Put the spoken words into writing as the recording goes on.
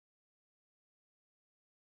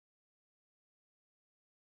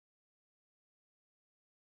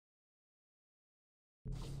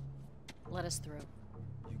Let us through.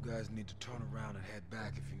 You guys need to turn around and head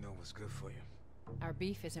back if you know what's good for you. Our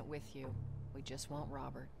beef isn't with you. We just want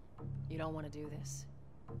Robert. You don't want to do this.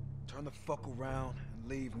 Turn the fuck around and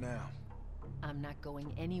leave now. I'm not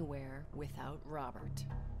going anywhere without Robert.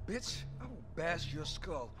 Bitch, I will bash your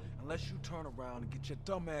skull unless you turn around and get your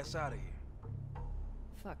dumb ass out of here.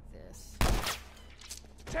 Fuck this.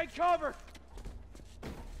 Take cover!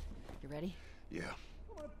 You ready? Yeah.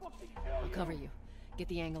 I'll cover you. Get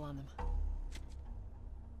the angle on them.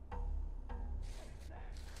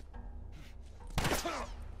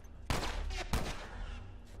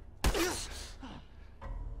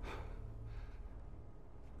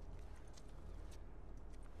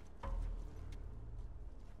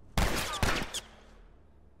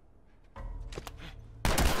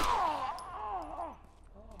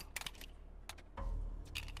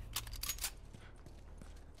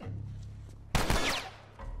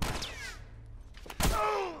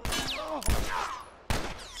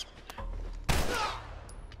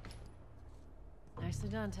 Nicely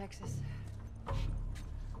done, Texas.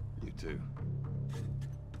 You too.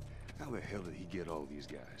 How the hell did he get all these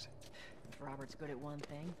guys? If Robert's good at one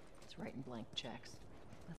thing, it's writing blank checks.